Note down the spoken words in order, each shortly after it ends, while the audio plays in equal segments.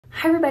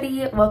Hi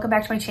everybody, welcome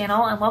back to my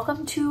channel and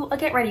welcome to a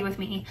Get Ready With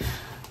Me.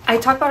 I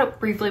talked about it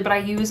briefly, but I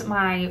use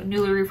my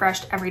newly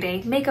refreshed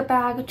everyday makeup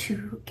bag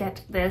to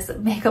get this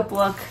makeup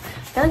look. I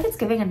feel like it's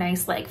giving a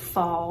nice like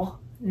fall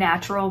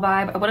natural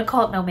vibe. I wouldn't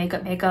call it no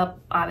makeup.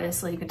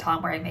 Obviously you can tell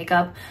I'm wearing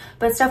makeup,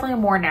 but it's definitely a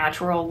more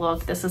natural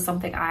look. This is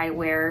something I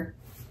wear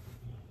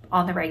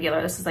on the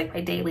regular. This is like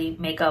my daily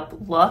makeup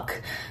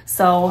look.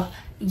 So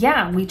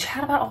yeah, we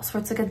chat about all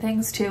sorts of good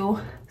things too.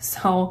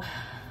 So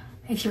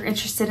if you're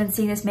interested in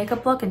seeing this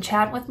makeup look and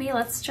chatting with me,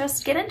 let's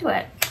just get into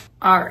it.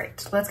 All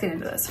right, let's get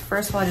into this.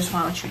 First of all, I just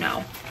want to let you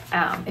know,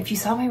 if you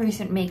saw my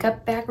recent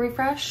makeup bag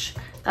refresh,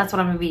 that's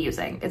what I'm gonna be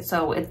using. It's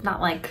not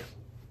like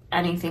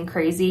anything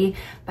crazy,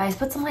 but I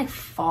put some like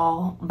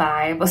fall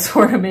vibe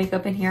sort of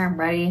makeup in here. I'm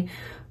ready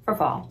for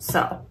fall.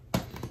 So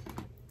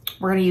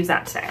we're gonna use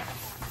that today.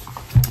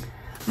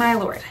 My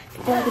Lord,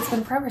 I feel like it's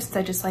been forever since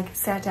I just like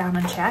sat down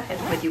and chatted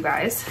with you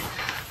guys.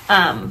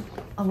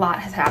 A lot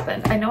has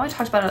happened. I know I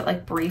talked about it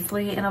like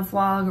briefly in a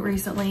vlog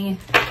recently,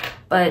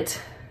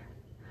 but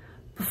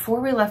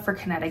before we left for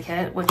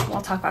Connecticut, which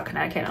we'll talk about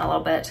Connecticut in a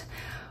little bit,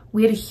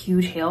 we had a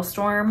huge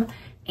hailstorm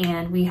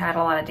and we had a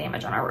lot of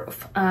damage on our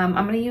roof. I'm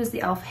gonna use the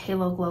e.l.f.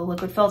 Halo Glow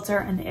Liquid Filter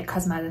and the IT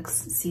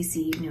Cosmetics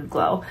CC Nude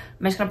Glow.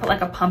 I'm just gonna put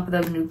like a pump of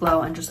the Nude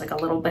Glow and just like a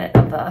little bit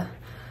of the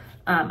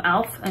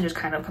e.l.f. and just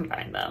kind of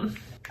combine them.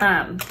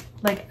 And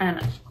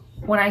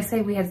when I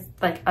say we had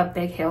like a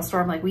big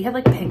hailstorm, like we had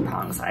like ping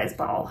pong size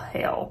ball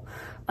hail.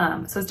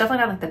 So it's definitely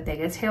not like the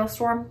biggest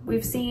hailstorm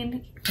we've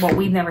seen. Well,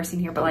 we've never seen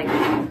here, but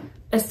like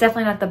it's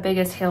definitely not the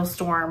biggest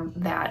hailstorm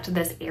that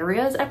this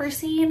area has ever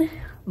seen,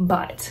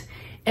 but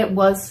it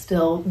was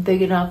still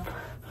big enough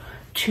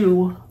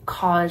to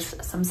cause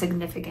some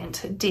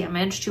significant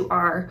damage to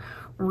our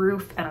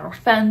roof and our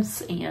fence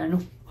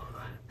and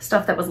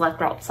stuff that was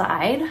left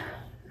outside.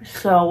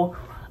 So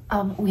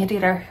we had to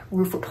get our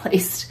roof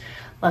replaced.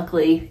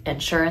 Luckily,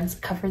 insurance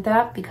covered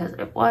that because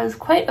it was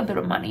quite a bit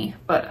of money,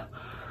 but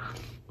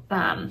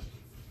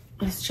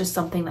it's just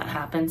something that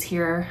happens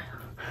here.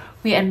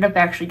 We ended up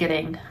actually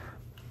getting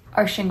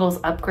our shingles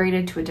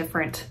upgraded to a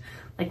different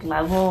like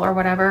level or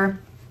whatever.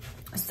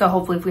 So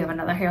hopefully if we have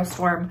another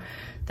hailstorm,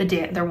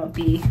 there won't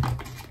be,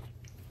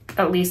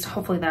 at least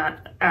hopefully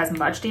not as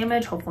much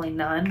damage. Hopefully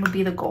none would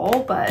be the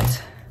goal,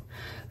 but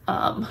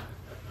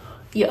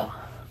yeah.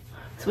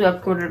 So we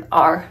upgraded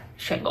our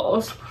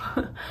shingles.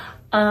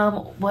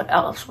 What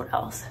else?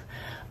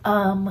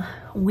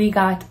 We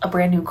got a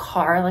brand new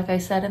car, like I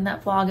said in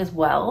that vlog as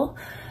well.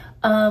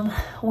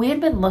 We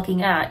had been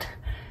looking at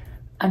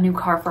a new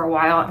car for a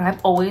while and I've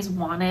always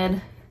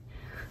wanted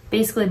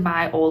basically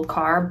my old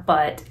car,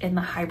 but in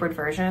the hybrid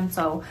version.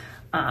 So,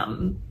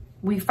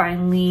 we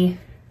finally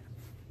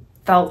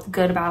felt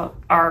good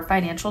about our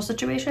financial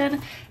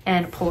situation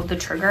and pulled the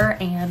trigger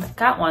and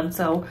got one.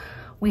 So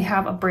we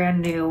have a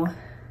brand new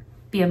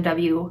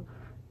BMW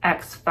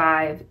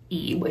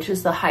X5e, which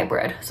is the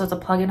hybrid. So it's a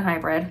plug-in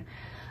hybrid.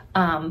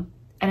 And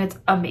it's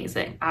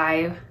amazing.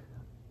 I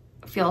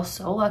feel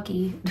so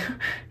lucky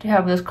to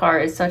have this car.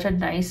 It's such a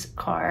nice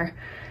car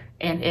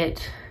and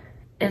it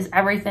is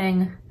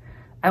everything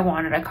I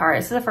wanted a car.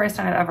 This is the first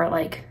time I've ever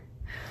like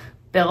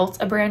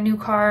built a brand new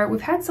car.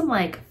 We've had some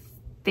like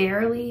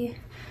fairly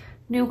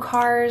new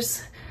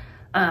cars,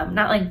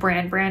 not like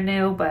brand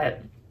new,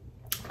 but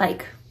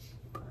like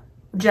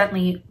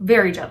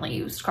very gently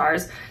used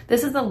cars.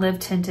 This is the Live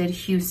Tinted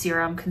Hue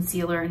Serum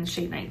Concealer in the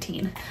shade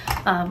 19.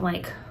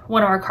 Like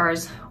one of our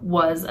cars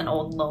was an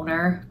old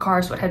loaner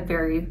car, so it had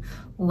very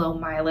low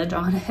mileage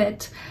on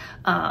it.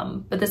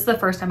 But this is the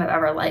first time I've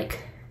ever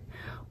like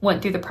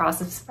went through the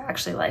process of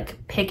actually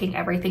like picking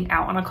everything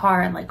out on a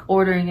car and like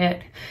ordering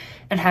it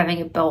and having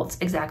it built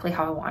exactly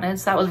how I wanted.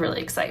 So that was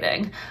really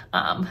exciting.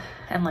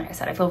 And like I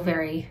said, I feel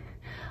very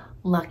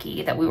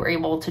lucky that we were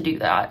able to do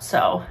that.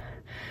 So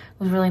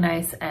it was really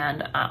nice.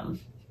 And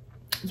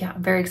yeah,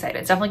 I'm very excited.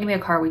 It's definitely gonna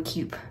be a car we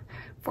keep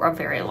for a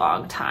very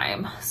long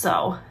time.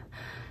 So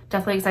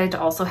definitely excited to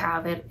also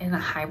have it in a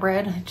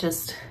hybrid.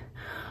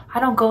 I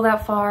don't go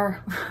that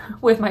far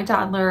with my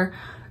toddler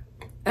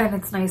and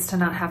it's nice to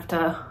not have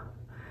to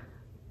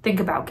think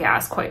about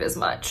gas quite as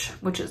much,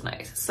 which is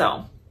nice.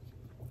 So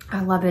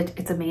I love it.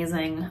 It's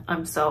amazing.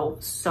 I'm so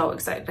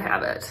excited to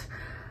have it.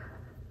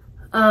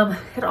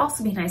 It'll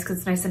also be nice because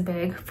it's nice and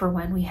big for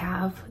when we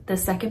have the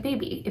second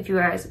baby. If you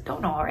guys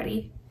don't know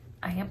already,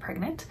 I am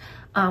pregnant.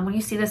 When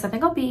you see this, I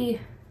think I'll be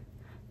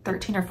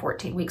 13 or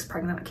 14 weeks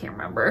pregnant. I can't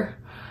remember.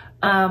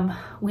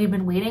 We've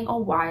been waiting a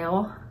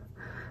while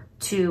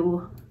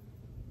to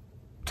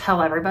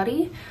tell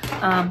everybody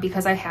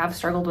because I have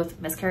struggled with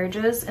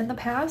miscarriages in the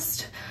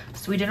past.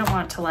 So we didn't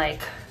want to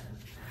like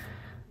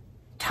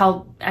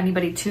tell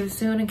anybody too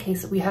soon in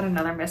case we had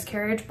another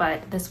miscarriage,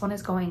 but this one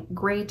is going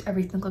great.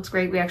 Everything looks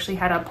great. We actually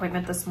had an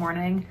appointment this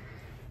morning.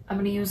 I'm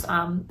gonna use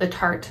the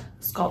Tarte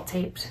Sculpt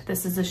Taped.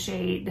 This is a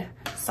shade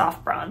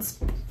Soft Bronze.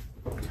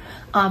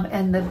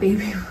 And the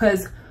baby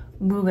was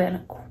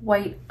moving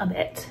quite a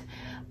bit.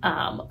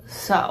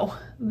 So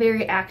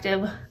very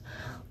active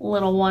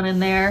little one in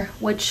there,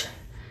 which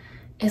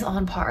is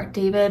on par.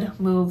 David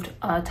moved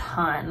a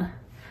ton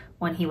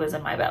when he was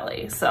in my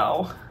belly.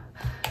 So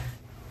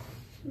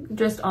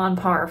just on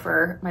par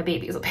for my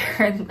babies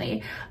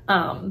apparently.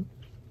 But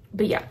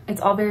yeah,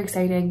 it's all very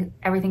exciting.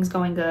 Everything's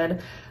going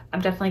good. I'm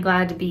definitely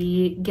glad to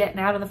be getting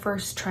out of the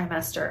first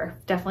trimester.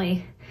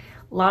 Definitely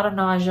a lot of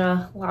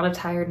nausea, a lot of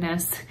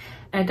tiredness,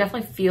 and it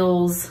definitely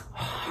feels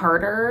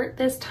harder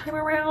this time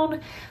around.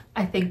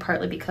 I think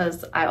partly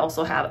because I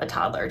also have a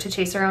toddler to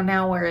chase around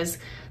now, whereas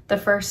the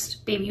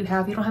first baby you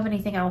have, you don't have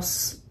anything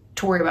else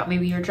to worry about,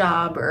 maybe your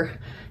job or,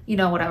 you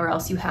know, whatever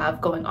else you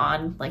have going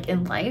on like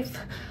in life,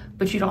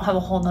 but you don't have a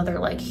whole nother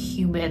like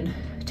human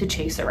to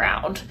chase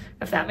around,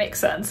 if that makes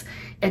sense.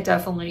 It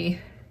definitely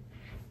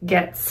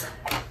gets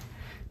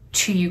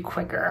to you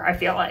quicker, I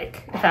feel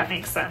like, if that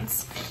makes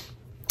sense.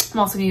 I'm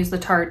also gonna use the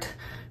Tarte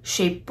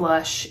Shape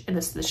Blush, and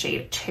this is the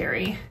shade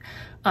Cherry.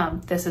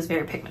 This is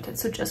very pigmented,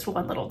 so just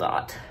one little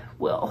dot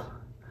will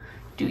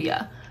do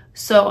ya.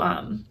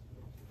 So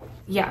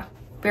yeah,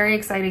 very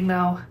exciting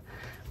though.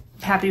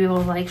 Happy to be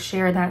able to like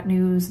share that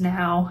news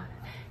now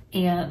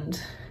and,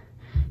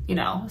 you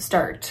know,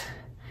 start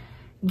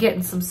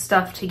getting some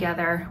stuff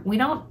together. We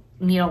don't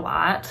need a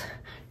lot,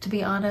 to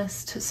be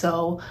honest.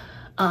 So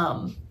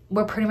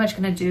we're pretty much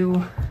gonna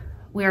do,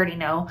 we already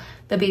know,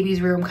 the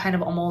baby's room kind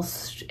of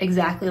almost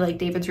exactly like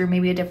David's room,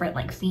 maybe a different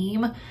like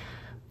theme.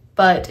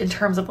 But in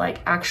terms of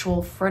like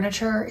actual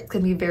furniture, it's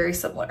gonna be very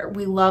similar.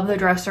 We love the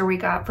dresser we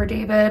got for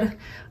David.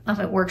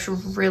 It works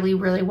really,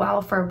 really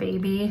well for a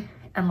baby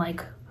and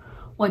like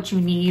what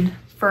you need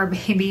for a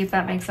baby, if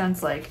that makes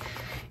sense. Like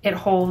it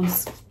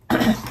holds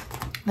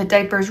the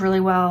diapers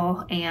really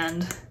well,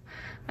 and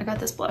I got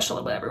this blush a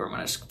little bit everywhere. I'm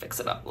gonna just fix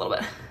it up a little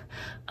bit.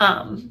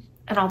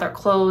 And all their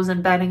clothes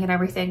and bedding and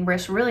everything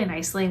works really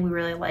nicely. We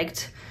really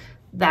liked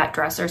that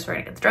dresser, so we're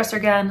gonna get the dresser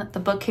again.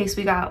 The bookcase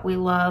we got, we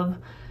love.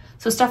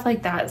 So stuff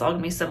like that is all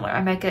gonna be similar.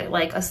 I might get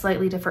like a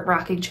slightly different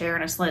rocking chair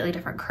and a slightly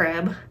different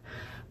crib,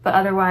 but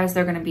otherwise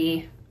they're gonna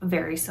be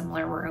very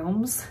similar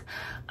rooms.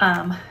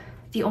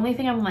 The only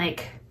thing I'm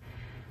like,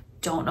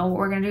 don't know what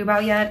we're gonna do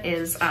about yet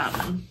is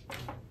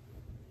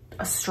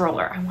a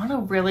stroller. I want a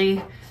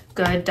really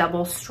good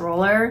double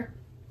stroller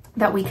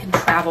that we can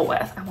travel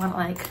with. I want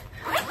like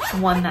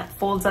one that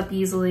folds up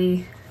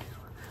easily.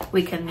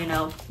 We can, you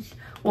know,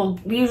 well,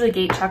 we usually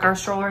gate check our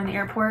stroller in the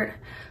airport,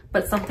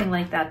 but something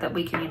like that that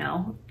we can, you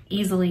know,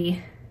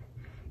 easily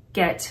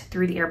get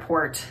through the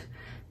airport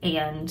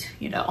and,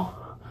 you know,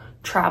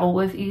 travel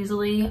with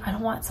easily. I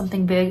don't want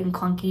something big and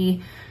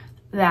clunky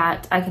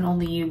that I can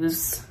only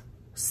use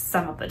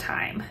some of the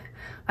time.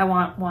 I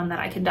want one that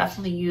I can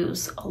definitely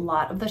use a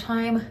lot of the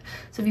time.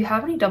 So if you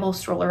have any double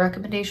stroller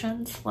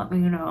recommendations, let me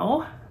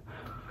know.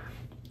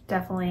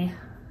 Definitely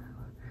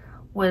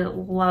would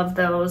love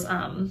those.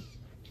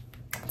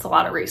 It's a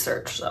lot of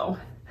research, so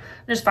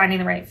just finding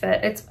the right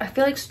fit. I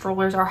feel like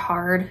strollers are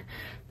hard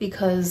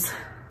because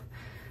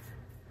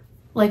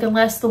like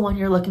unless the one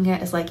you're looking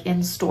at is like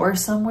in store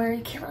somewhere,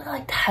 you can't really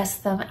like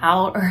test them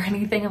out or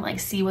anything and like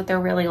see what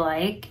they're really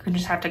like. You can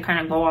just have to kind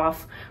of go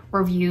off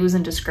reviews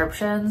and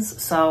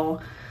descriptions.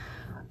 So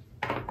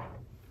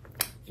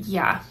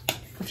yeah,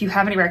 if you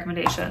have any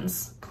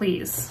recommendations,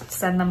 please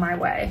send them my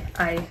way.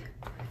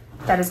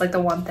 That is like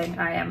the one thing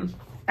I am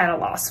at a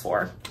loss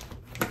for.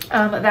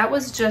 That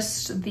was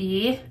just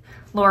the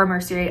Laura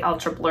Mercier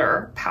Ultra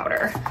Blur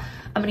powder.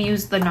 I'm gonna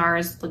use the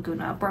NARS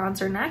Laguna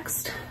bronzer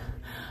next.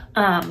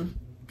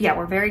 Yeah,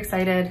 we're very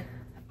excited,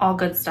 all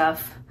good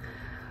stuff.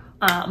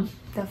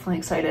 Definitely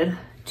excited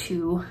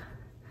to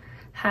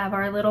have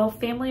our little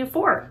family of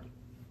 4.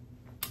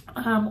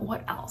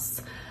 What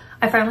else?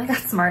 I finally got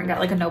smart and got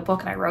like a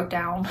notebook and I wrote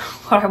down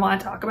what I want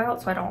to talk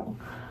about so I don't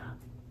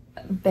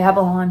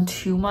babble on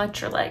too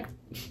much or like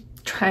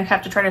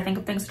have to try to think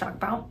of things to talk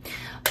about.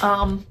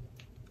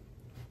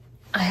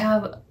 I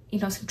have, you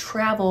know, some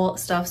travel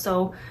stuff.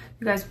 So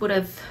you guys would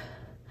have,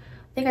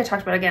 I think I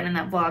talked about again in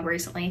that vlog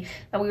recently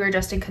that we were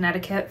just in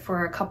Connecticut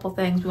for a couple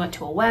things. We went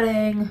to a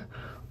wedding.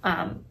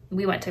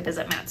 We went to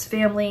visit Matt's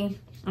family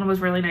and it was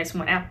really nice. We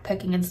went apple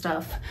picking and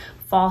stuff.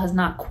 Fall has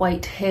not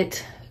quite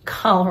hit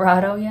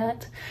Colorado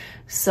yet.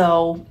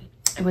 So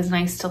it was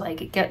nice to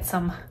like get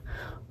some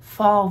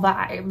fall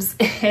vibes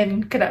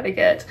in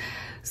Connecticut.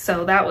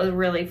 So that was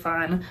really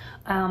fun.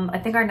 I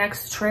think our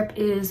next trip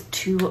is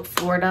to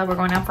Florida. We're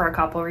going down for a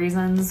couple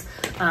reasons.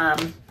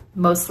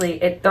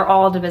 Mostly they're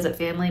all to visit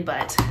family,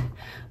 but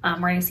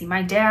we're gonna see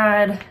my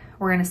dad.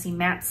 We're gonna see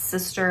Matt's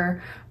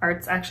sister, or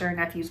it's actually our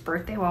nephew's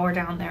birthday while we're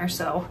down there.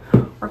 So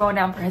we're going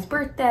down for his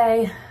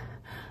birthday.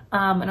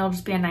 And it'll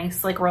just be a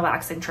nice, like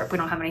relaxing trip. We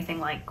don't have anything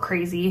like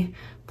crazy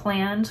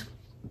planned.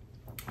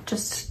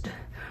 Just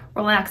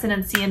relaxing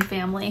and seeing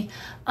family.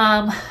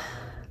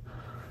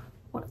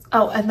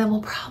 Oh, and then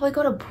we'll probably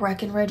go to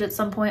Breckenridge at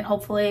some point,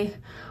 hopefully.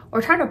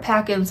 We're trying to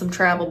pack in some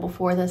travel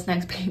before this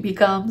next baby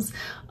comes.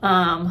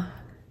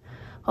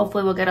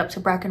 Hopefully we'll get up to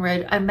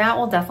Breckenridge. And Matt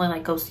will definitely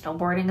like go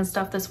snowboarding and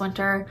stuff this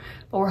winter,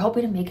 but we're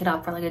hoping to make it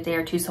up for like a day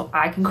or two so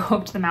I can go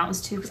up to the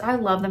mountains too, because I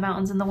love the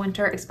mountains in the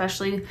winter,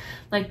 especially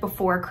like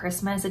before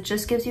Christmas. It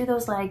just gives you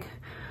those like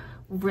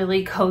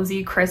really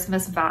cozy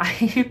Christmas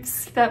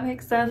vibes, if that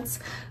makes sense.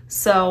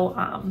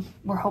 So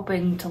we're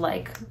hoping to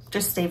like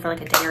just stay for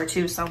like a day or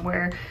two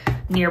somewhere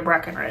near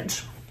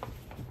Breckenridge.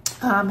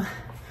 And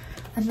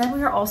then we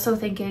were also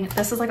thinking,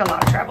 this is like a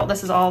lot of travel.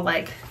 This is all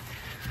like,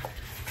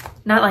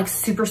 not like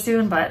super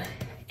soon, but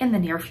in the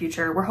near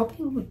future. We're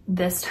hoping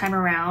this time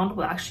around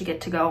we'll actually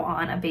get to go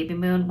on a baby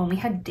moon. When we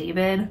had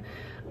David,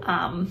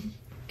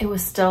 it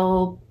was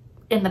still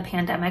in the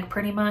pandemic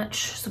pretty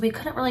much. So we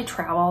couldn't really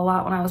travel a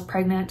lot when I was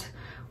pregnant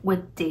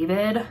with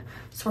David.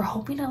 So we're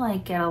hoping to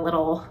like get a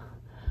little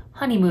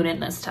honeymoon in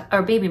this time,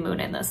 or baby moon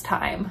in this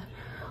time.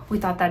 We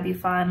thought that'd be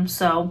fun.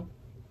 So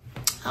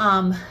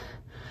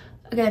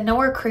again,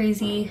 nowhere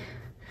crazy,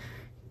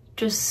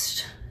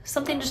 just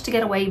something just to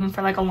get away even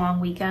for like a long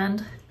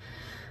weekend.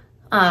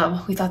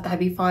 We thought that'd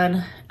be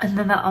fun. And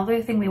then the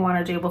other thing we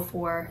want to do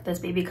before this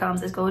baby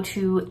comes is go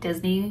to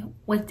Disney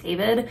with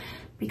David,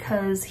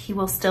 because he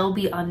will still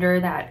be under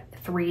that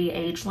 3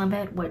 age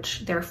limit,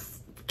 which their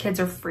kids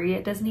are free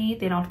at Disney.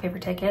 They don't have to pay for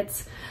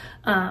tickets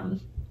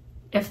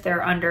if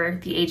they're under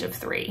the age of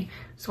 3.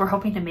 So we're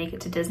hoping to make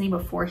it to Disney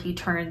before he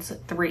turns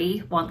 3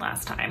 one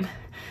last time.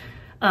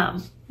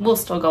 We'll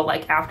still go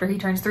like after he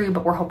turns 3,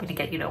 but we're hoping to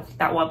get, you know,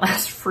 that one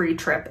last free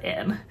trip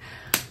in.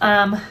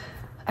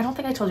 I don't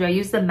think I told you, I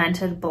used the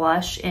Mented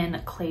blush in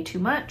Clay Too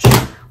Much.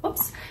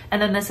 Whoops. And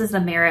then this is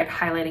the Merit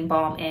Highlighting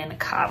Balm in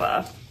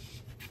Kava.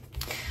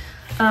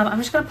 I'm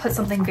just gonna put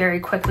something very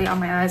quickly on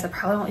my eyes. I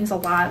probably won't use a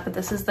lot, but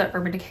this is the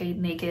Urban Decay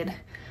Naked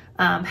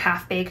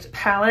Half Baked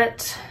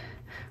palette.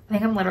 I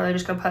think I'm literally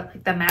just gonna put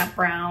like the matte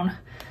brown,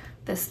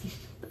 this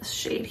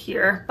shade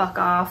here, Buck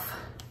Off,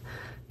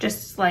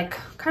 just like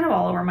kind of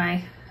all over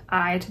my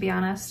eye, to be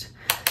honest,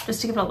 just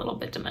to give it a little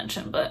bit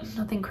dimension, but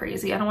nothing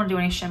crazy. I don't want to do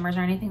any shimmers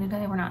or anything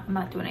today. I'm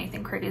not doing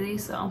anything crazy,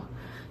 so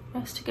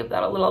just to give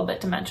that a little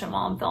bit dimension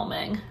while I'm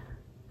filming.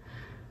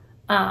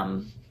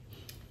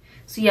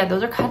 So yeah,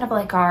 those are kind of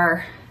like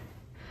our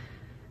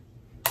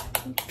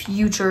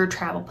future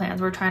travel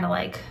plans. We're trying to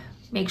like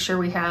make sure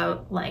we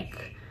have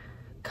like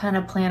kind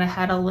of plan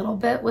ahead a little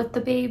bit with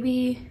the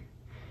baby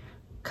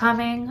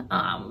coming.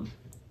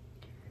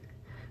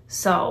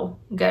 So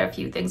get a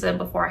few things in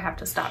before I have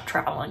to stop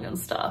traveling and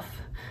stuff,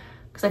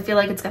 because I feel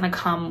like it's gonna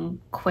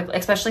come quickly,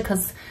 especially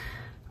because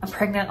I'm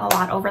pregnant a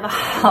lot over the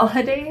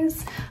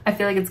holidays. I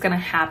feel like it's gonna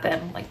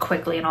happen like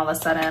quickly, and all of a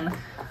sudden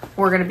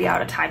we're gonna be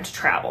out of time to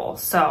travel.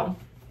 So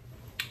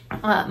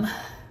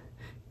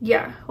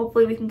yeah,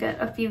 hopefully we can get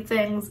a few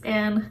things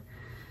in.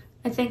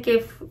 I think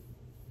if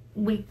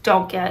we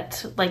don't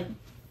get like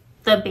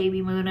the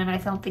baby moon, and I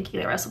don't think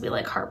either of us will be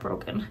like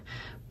heartbroken,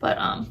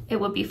 but it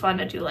would be fun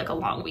to do like a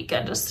long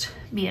weekend, just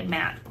me and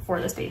Matt,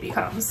 before this baby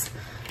comes.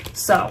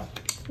 So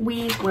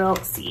we will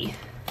see.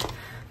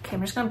 Okay,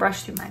 I'm just gonna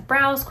brush through my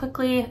brows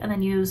quickly and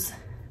then use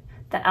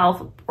the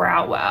e.l.f.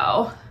 Brow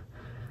Wow.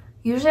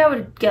 Usually I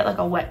would get like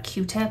a wet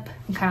Q-tip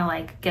and kind of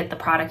like get the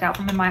product out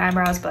from in my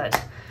eyebrows,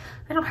 but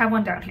I don't have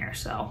one down here,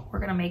 so we're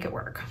gonna make it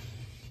work.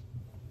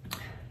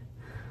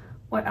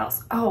 What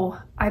else? Oh,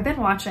 I've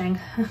been watching,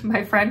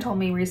 my friend told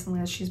me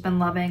recently that she's been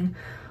loving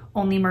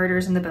Only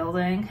Murders in the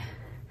Building,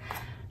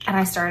 and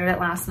I started it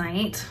last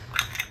night.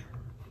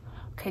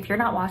 Okay, if you're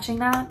not watching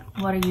that,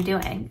 what are you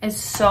doing? It's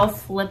so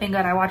flipping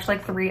good. I watched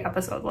like 3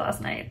 episodes last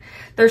night.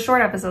 They're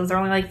short episodes, they're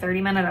only like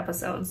 30-minute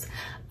episodes.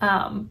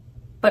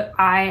 But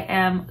I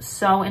am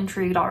so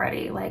intrigued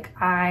already. Like,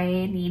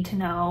 I need to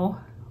know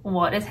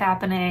what is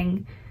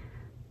happening.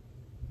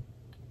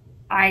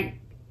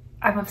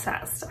 I'm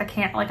obsessed. I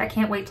can't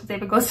wait till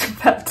David goes to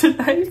bed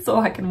tonight so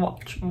I can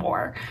watch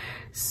more.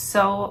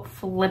 So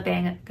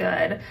flipping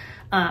good.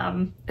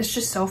 It's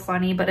just so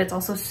funny, but it's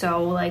also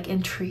so like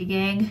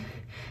intriguing.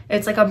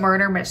 It's like a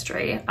murder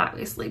mystery,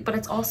 obviously, but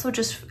it's also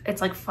just,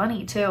 it's like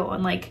funny too,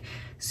 and like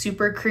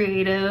super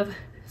creative.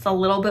 It's a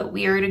little bit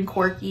weird and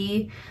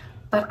quirky,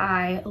 but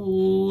I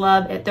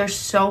love it. There's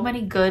so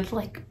many good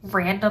like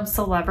random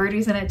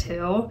celebrities in it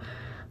too.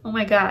 Oh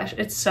my gosh,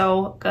 it's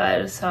so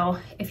good. So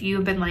if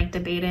you've been like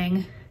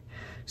debating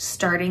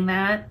starting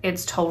that,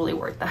 it's totally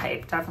worth the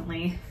hype.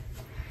 Definitely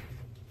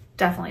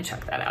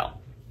check that out.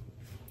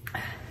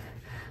 All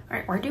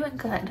right, we're doing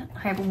good. I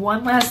have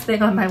one last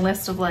thing on my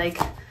list of like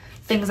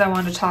things I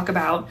want to talk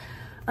about,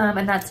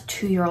 and that's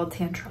 2-year-old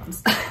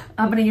tantrums.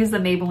 I'm gonna use the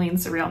Maybelline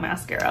Surreal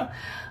Mascara.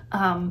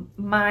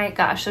 My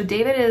gosh, so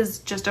David is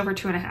just over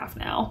 2.5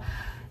 now,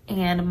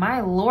 and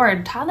my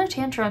Lord, toddler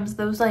tantrums,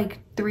 those like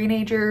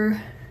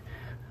teenager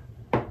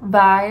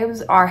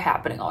vibes are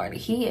happening already.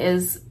 He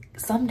is,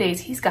 some days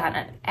he's got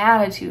an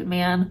attitude,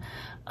 man.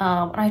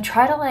 And I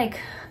try to like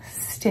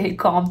stay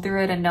calm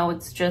through it and know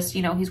it's just,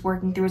 you know, he's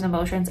working through his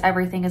emotions.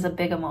 Everything is a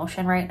big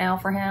emotion right now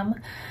for him.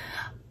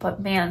 But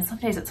man, some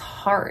days it's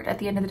hard. At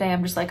the end of the day,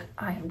 I'm just like,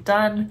 I am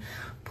done.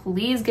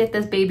 Please get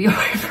this baby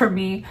away from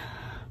me.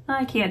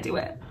 I can't do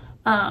it.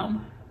 So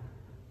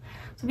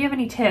if you have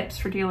any tips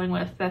for dealing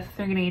with the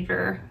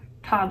teenager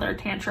toddler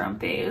tantrum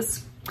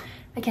phase,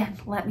 again,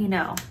 let me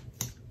know.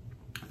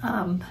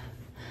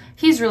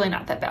 He's really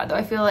not that bad though.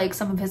 I feel like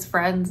some of his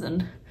friends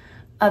and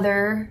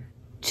other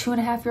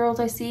 2.5-year-olds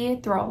I see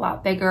throw a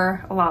lot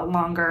bigger, a lot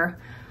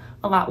longer,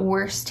 a lot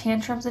worse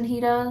tantrums than he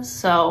does.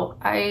 So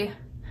I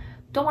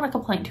don't want to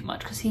complain too much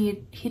because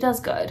he does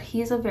good.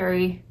 He's a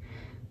very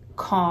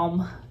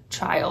calm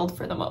child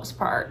for the most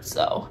part.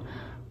 So,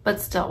 but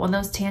still, when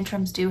those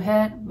tantrums do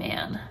hit,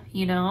 man,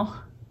 you know.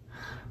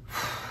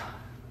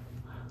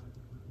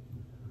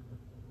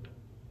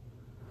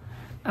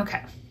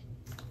 Okay,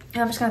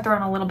 I'm just gonna throw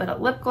in a little bit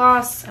of lip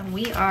gloss and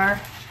we are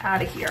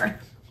out of here.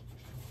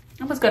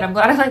 It was good. I'm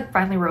glad I like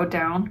finally wrote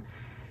down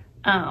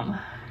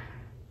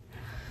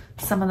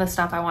some of the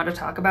stuff I want to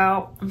talk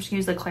about. I'm just gonna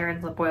use the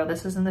Clarins lip oil.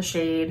 This is in the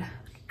shade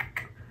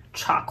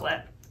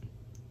Chocolate.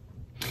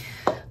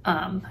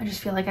 I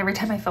just feel like every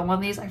time I film one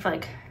of these, I feel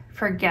like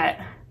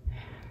forget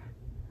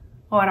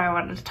what I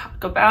wanted to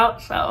talk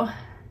about. So I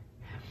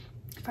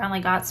finally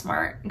got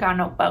smart, got a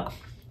notebook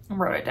and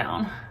wrote it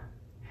down.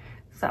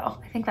 So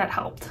I think that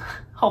helped.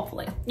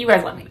 Hopefully, you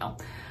guys let me know.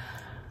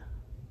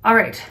 All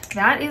right,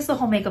 that is the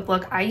whole makeup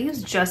look. I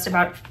use just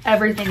about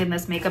everything in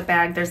this makeup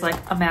bag. There's like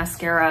a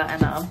mascara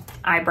and a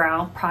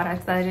eyebrow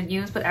product that I didn't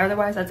use, but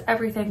otherwise that's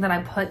everything that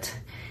I put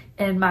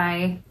in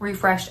my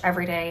refreshed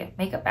everyday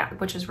makeup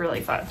bag, which is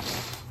really fun.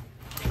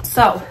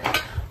 So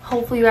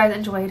hopefully you guys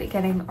enjoyed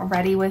getting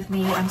ready with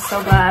me. I'm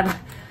so glad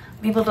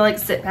I'm able to like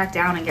sit back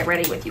down and get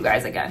ready with you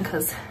guys again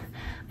because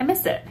I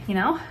miss it, you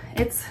know?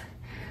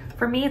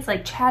 For me, it's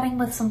like chatting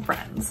with some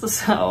friends.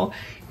 So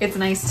it's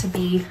nice to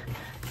be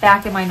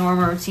back in my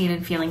normal routine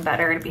and feeling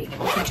better and being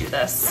able to do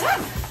this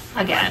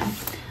again.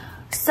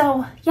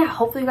 So yeah,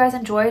 hopefully you guys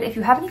enjoyed. If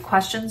you have any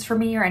questions for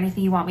me or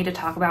anything you want me to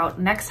talk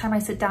about next time I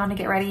sit down to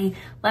get ready,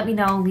 let me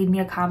know, leave me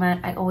a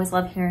comment. I always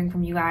love hearing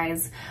from you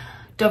guys.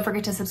 Don't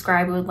forget to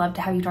subscribe. We would love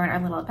to have you join our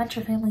little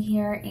adventure family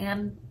here.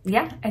 And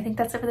yeah, I think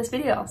that's it for this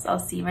video. So I'll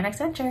see you in my next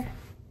adventure.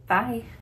 Bye.